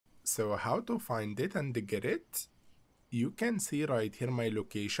So how to find it and get it? You can see right here my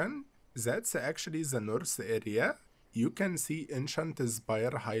location. That's actually the north area. You can see Ancient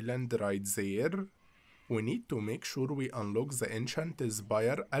Spire Highland right there. We need to make sure we unlock the Ancient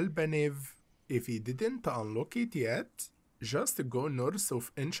Spire Albanev. If you didn't unlock it yet, just go north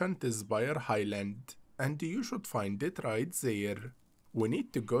of Ancient Spire Highland, and you should find it right there. We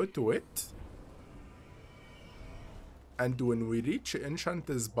need to go to it. And when we reach Ancient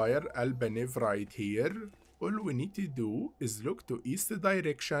Spire Albanev right here, all we need to do is look to east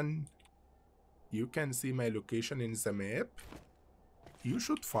direction. You can see my location in the map. You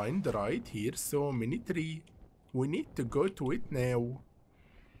should find right here so many trees. We need to go to it now.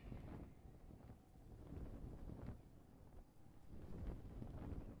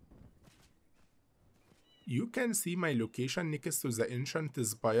 You can see my location next to the Ancient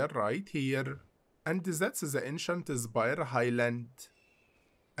Spire right here. And that's the Ancient Spire Highland.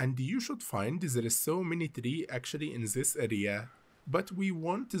 And you should find there is so many trees actually in this area. But we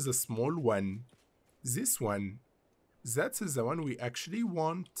want the small one. This one. That's the one we actually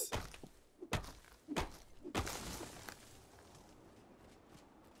want.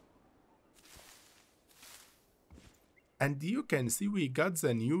 And you can see we got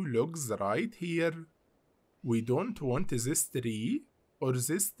the new logs right here. We don't want this tree or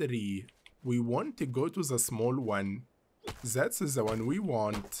this tree. We want to go to the small one. That's the one we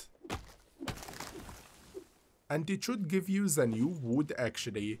want. And it should give you the new wood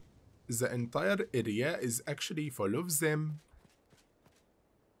actually. The entire area is actually full of them.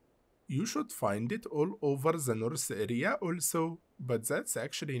 You should find it all over the north area also, but that's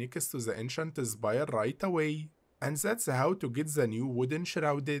actually next to the Ancient Spire right away. And that's how to get the new wooden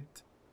Enshrouded.